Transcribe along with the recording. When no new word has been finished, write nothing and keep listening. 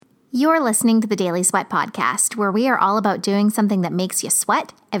You're listening to the Daily Sweat Podcast, where we are all about doing something that makes you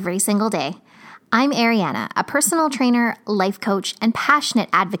sweat every single day. I'm Ariana, a personal trainer, life coach, and passionate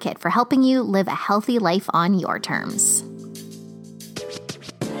advocate for helping you live a healthy life on your terms.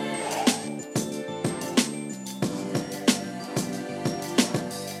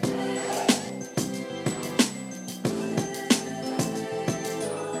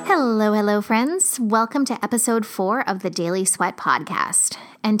 Hello, friends. Welcome to episode 4 of the Daily Sweat Podcast.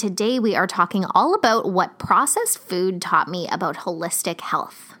 And today we are talking all about what processed food taught me about holistic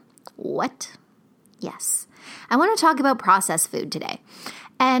health. What? Yes. I want to talk about processed food today.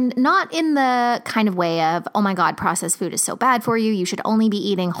 And not in the kind of way of, oh my God, processed food is so bad for you. You should only be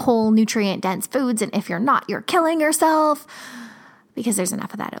eating whole, nutrient-dense foods. And if you're not, you're killing yourself. Because there's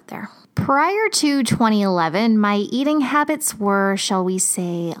enough of that out there. Prior to 2011, my eating habits were, shall we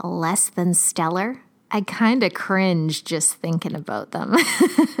say, less than stellar. I kind of cringe just thinking about them.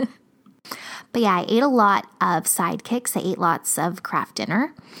 But yeah, I ate a lot of sidekicks. I ate lots of Kraft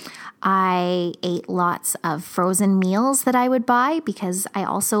dinner. I ate lots of frozen meals that I would buy because I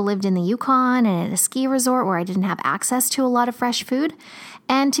also lived in the Yukon and at a ski resort where I didn't have access to a lot of fresh food.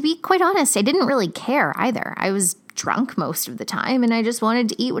 And to be quite honest, I didn't really care either. I was drunk most of the time and I just wanted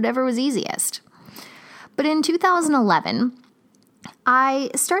to eat whatever was easiest. But in 2011, I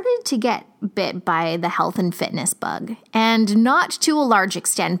started to get bit by the health and fitness bug, and not to a large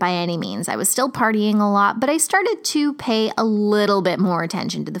extent by any means. I was still partying a lot, but I started to pay a little bit more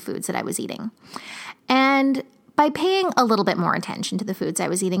attention to the foods that I was eating. And by paying a little bit more attention to the foods I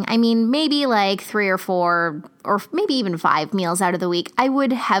was eating, I mean maybe like 3 or 4 or maybe even 5 meals out of the week, I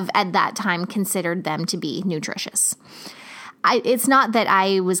would have at that time considered them to be nutritious. It's not that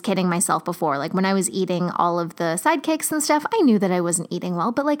I was kidding myself before. Like when I was eating all of the sidekicks and stuff, I knew that I wasn't eating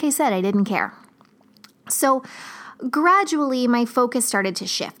well, but like I said, I didn't care. So gradually my focus started to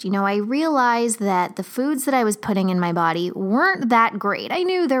shift. I realized that the foods that I was putting in my body weren't that great. I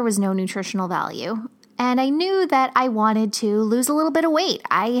knew there was no nutritional value. And I knew that I wanted to lose a little bit of weight.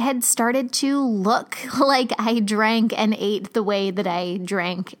 I had started to look like I drank and ate the way that I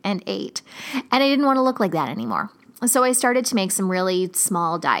drank and ate. And I didn't want to look like that anymore. So I started to make some really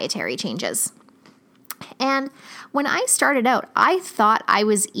small dietary changes. And when I started out, I thought I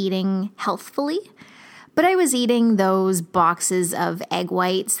was eating healthfully, but I was eating those boxes of egg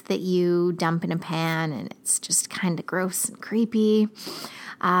whites that you dump in a pan, and it's just kind of gross and creepy.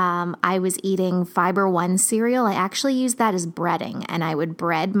 I was eating Fiber One cereal. I actually used that as breading, and I would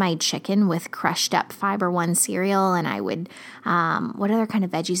bread my chicken with crushed up Fiber One cereal, and I would, what other kind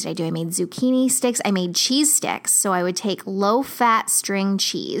of veggies did I do? I made zucchini sticks. I made cheese sticks. So I would take low-fat string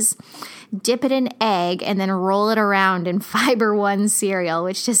cheese, dip it in egg, and then roll it around in Fiber One cereal,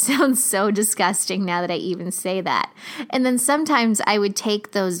 which just sounds so disgusting now that I even say that. And then sometimes I would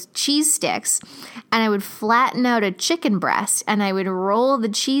take those cheese sticks and I would flatten out a chicken breast and I would roll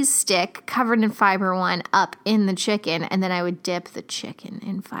the cheese stick covered in Fiber One up in the chicken, and then I would dip the chicken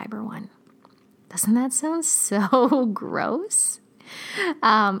in Fiber One. Doesn't that sound so gross?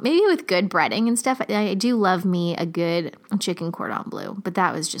 Maybe with good breading and stuff. I do love me a good chicken cordon bleu, but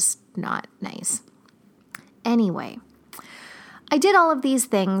that was just not nice. Anyway, I did all of these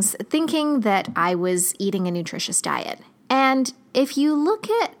things thinking that I was eating a nutritious diet. And if you look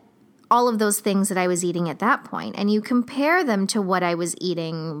at all of those things that I was eating at that point and you compare them to what I was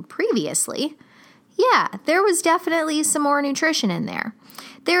eating previously, yeah, there was definitely some more nutrition in there.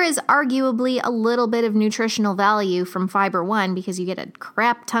 There is arguably a little bit of nutritional value from Fiber One because you get a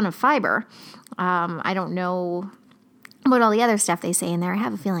crap ton of fiber. I don't know about all the other stuff they say in there. I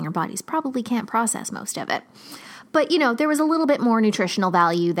have a feeling our bodies probably can't process most of it. But, there was a little bit more nutritional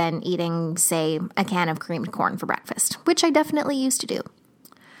value than eating, say, a can of creamed corn for breakfast, which I definitely used to do.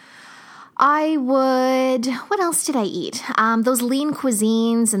 What else did I eat? Those lean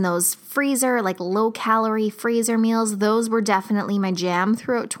cuisines and those low-calorie freezer meals, those were definitely my jam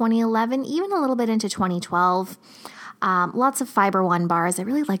throughout 2011, even a little bit into 2012. Lots of Fiber One bars. I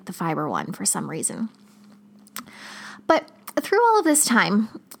really liked the Fiber One for some reason. But through all of this time,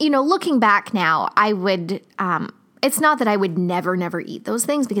 looking back now, I would, it's not that I would never eat those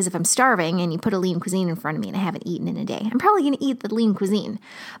things, because if I'm starving and you put a lean cuisine in front of me and I haven't eaten in a day, I'm probably going to eat the lean cuisine.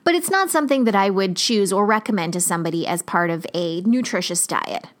 But it's not something that I would choose or recommend to somebody as part of a nutritious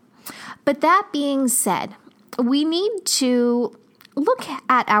diet. But that being said, we need to look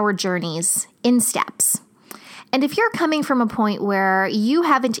at our journeys in steps. And if you're coming from a point where you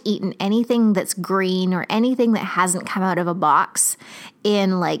haven't eaten anything that's green or anything that hasn't come out of a box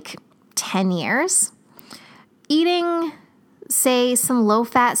in like 10 years, eating, say, some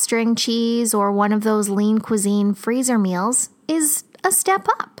low-fat string cheese or one of those lean cuisine freezer meals is a step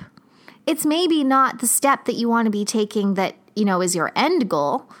up. It's maybe not the step that you want to be taking that, is your end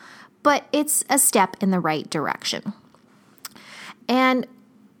goal, but it's a step in the right direction. And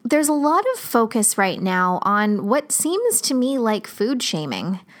there's a lot of focus right now on what seems to me like food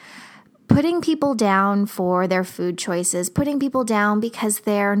shaming. Putting people down for their food choices, putting people down because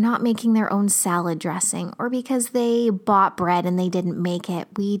they're not making their own salad dressing or because they bought bread and they didn't make it.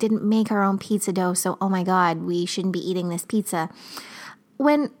 We didn't make our own pizza dough, so oh my God, we shouldn't be eating this pizza.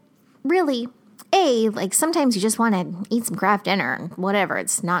 When really, sometimes you just want to eat some Kraft dinner and whatever.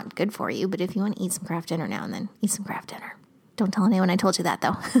 It's not good for you, but if you want to eat some Kraft dinner now and then, eat some Kraft dinner. Don't tell anyone I told you that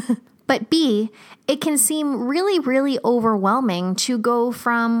though. But B, it can seem really, really overwhelming to go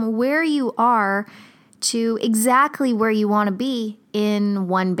from where you are to exactly where you want to be in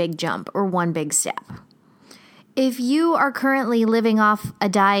one big jump or one big step. If you are currently living off a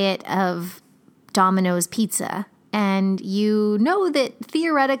diet of Domino's pizza, and you know that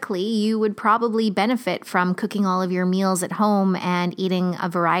theoretically you would probably benefit from cooking all of your meals at home and eating a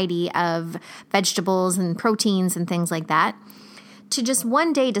variety of vegetables and proteins and things like that, to just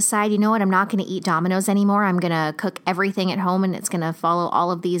one day decide, I'm not going to eat Domino's anymore. I'm going to cook everything at home and it's going to follow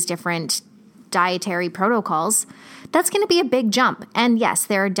all of these different dietary protocols. That's going to be a big jump. And yes,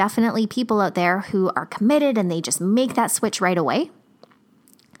 there are definitely people out there who are committed and they just make that switch right away.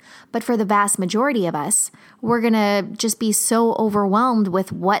 But for the vast majority of us, we're going to just be so overwhelmed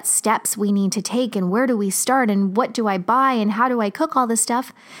with what steps we need to take and where do we start and what do I buy and how do I cook all this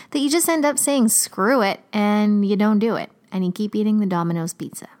stuff that you just end up saying screw it and you don't do it and you keep eating the Domino's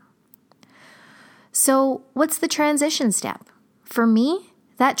pizza. So what's the transition step? For me,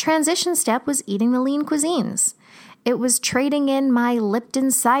 that transition step was eating the lean cuisines. It was trading in my Lipton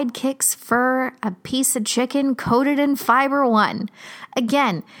sidekicks for a piece of chicken coated in Fiber One.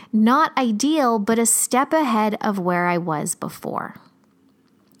 Again, not ideal, but a step ahead of where I was before.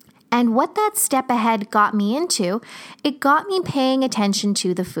 And what that step ahead got me into, it got me paying attention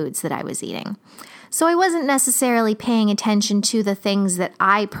to the foods that I was eating. So I wasn't necessarily paying attention to the things that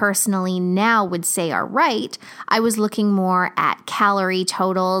I personally now would say are right. I was looking more at calorie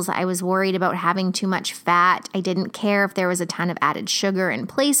totals. I was worried about having too much fat. I didn't care if there was a ton of added sugar in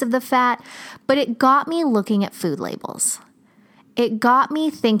place of the fat, but it got me looking at food labels. It got me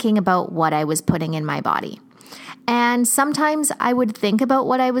thinking about what I was putting in my body. And sometimes I would think about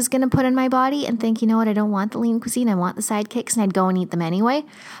what I was going to put in my body and think, I don't want the lean cuisine. I want the sidekicks, and I'd go and eat them anyway.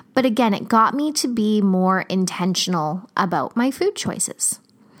 But again, it got me to be more intentional about my food choices.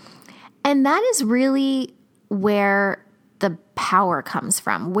 And that is really where the power comes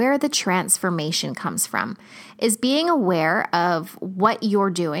from, where the transformation comes from, is being aware of what you're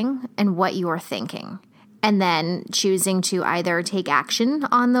doing and what you're thinking. And then choosing to either take action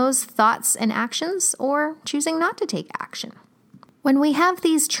on those thoughts and actions or choosing not to take action. When we have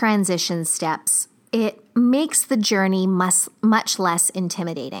these transition steps, it makes the journey much less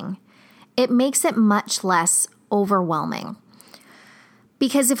intimidating. It makes it much less overwhelming.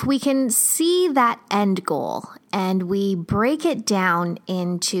 Because if we can see that end goal and we break it down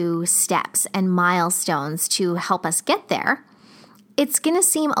into steps and milestones to help us get there, it's going to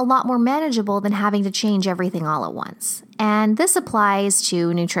seem a lot more manageable than having to change everything all at once. And this applies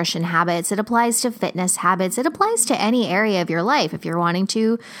to nutrition habits. It applies to fitness habits. It applies to any area of your life. If you're wanting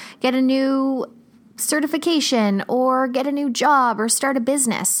to get a new certification or get a new job or start a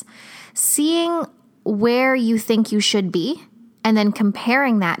business, seeing where you think you should be and then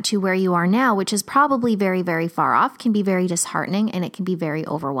comparing that to where you are now, which is probably very, very far off, can be very disheartening and it can be very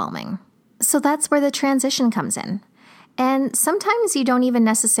overwhelming. So that's where the transition comes in. And sometimes you don't even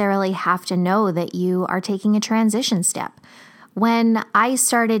necessarily have to know that you are taking a transition step. When I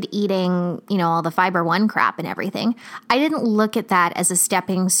started eating, all the Fiber One crap and everything, I didn't look at that as a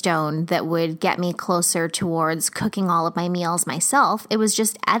stepping stone that would get me closer towards cooking all of my meals myself. It was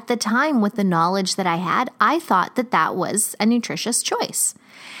just at the time, with the knowledge that I had, I thought that that was a nutritious choice.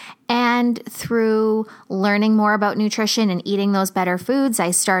 And through learning more about nutrition and eating those better foods,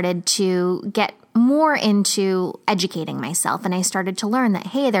 I started to get more into educating myself. And I started to learn that,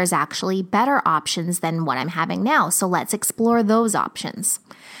 hey, there's actually better options than what I'm having now. So let's explore those options.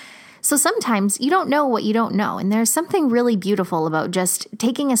 So sometimes you don't know what you don't know. And there's something really beautiful about just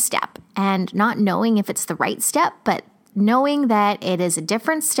taking a step and not knowing if it's the right step, but knowing that it is a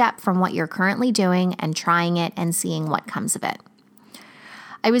different step from what you're currently doing and trying it and seeing what comes of it.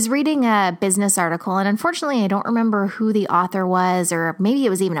 I was reading a business article, and unfortunately, I don't remember who the author was, or maybe it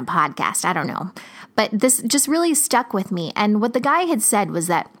was even a podcast. I don't know. But this just really stuck with me. And what the guy had said was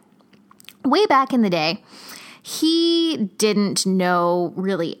that way back in the day, he didn't know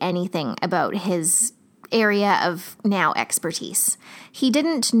really anything about his area of now expertise. He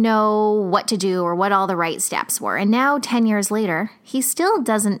didn't know what to do or what all the right steps were. And now, 10 years later, he still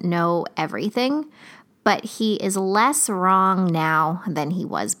doesn't know everything, but he is less wrong now than he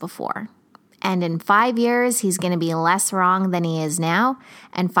was before. And in 5 years, he's going to be less wrong than he is now.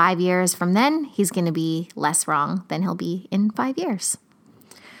 And 5 years from then, he's going to be less wrong than he'll be in 5 years.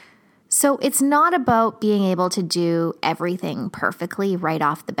 So it's not about being able to do everything perfectly right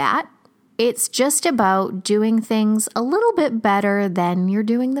off the bat. It's just about doing things a little bit better than you're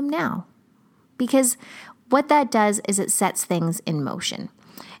doing them now. Because what that does is it sets things in motion.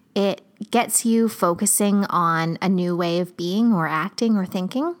 It gets you focusing on a new way of being or acting or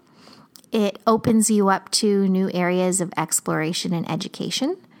thinking. It opens you up to new areas of exploration and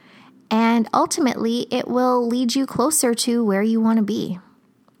education. And ultimately, it will lead you closer to where you want to be.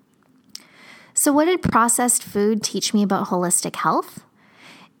 So what did processed food teach me about holistic health?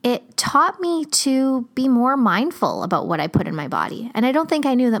 It taught me to be more mindful about what I put in my body. And I don't think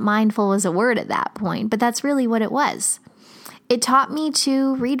I knew that mindful was a word at that point, but that's really what it was. It taught me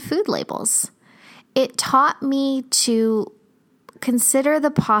to read food labels. It taught me to consider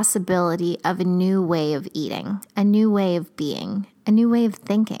the possibility of a new way of eating, a new way of being, a new way of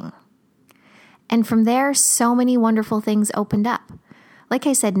thinking. And from there, so many wonderful things opened up. Like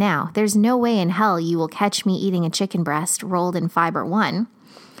I said now, there's no way in hell you will catch me eating a chicken breast rolled in fiber one.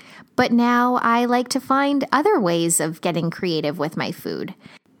 But now I like to find other ways of getting creative with my food.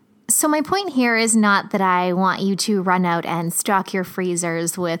 So my point here is not that I want you to run out and stock your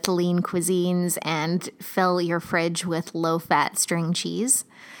freezers with lean cuisines and fill your fridge with low-fat string cheese.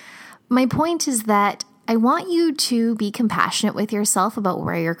 My point is that I want you to be compassionate with yourself about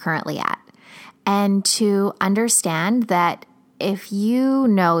where you're currently at and to understand that if you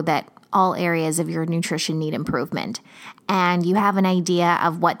know that all areas of your nutrition need improvement, and you have an idea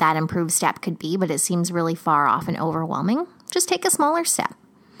of what that improved step could be, but it seems really far off and overwhelming, just take a smaller step.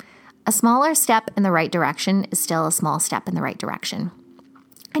 A smaller step in the right direction is still a small step in the right direction.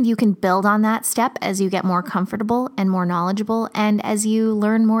 And you can build on that step as you get more comfortable and more knowledgeable, and as you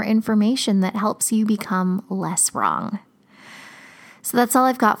learn more information that helps you become less wrong. So that's all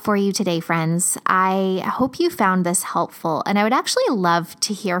I've got for you today, friends. I hope you found this helpful, and I would actually love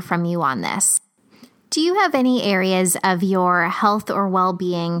to hear from you on this. Do you have any areas of your health or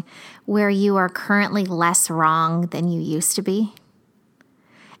well-being where you are currently less wrong than you used to be?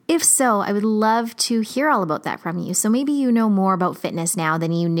 If so, I would love to hear all about that from you. So maybe you know more about fitness now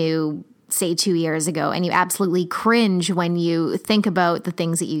than you knew, say, 2 years ago, and you absolutely cringe when you think about the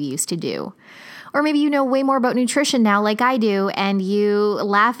things that you used to do. Or maybe you know way more about nutrition now like I do, and you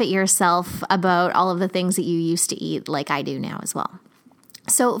laugh at yourself about all of the things that you used to eat like I do now as well.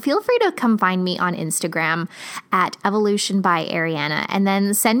 So feel free to come find me on Instagram at Evolution by Ariana, and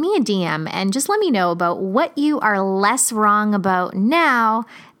then send me a DM and just let me know about what you are less wrong about now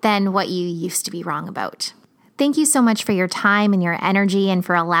than what you used to be wrong about. Thank you so much for your time and your energy and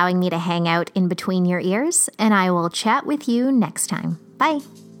for allowing me to hang out in between your ears, and I will chat with you next time. Bye.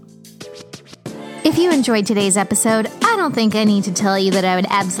 If you enjoyed today's episode, I don't think I need to tell you that I would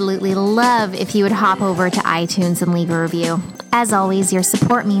absolutely love if you would hop over to iTunes and leave a review. As always, your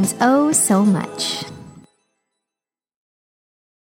support means oh so much.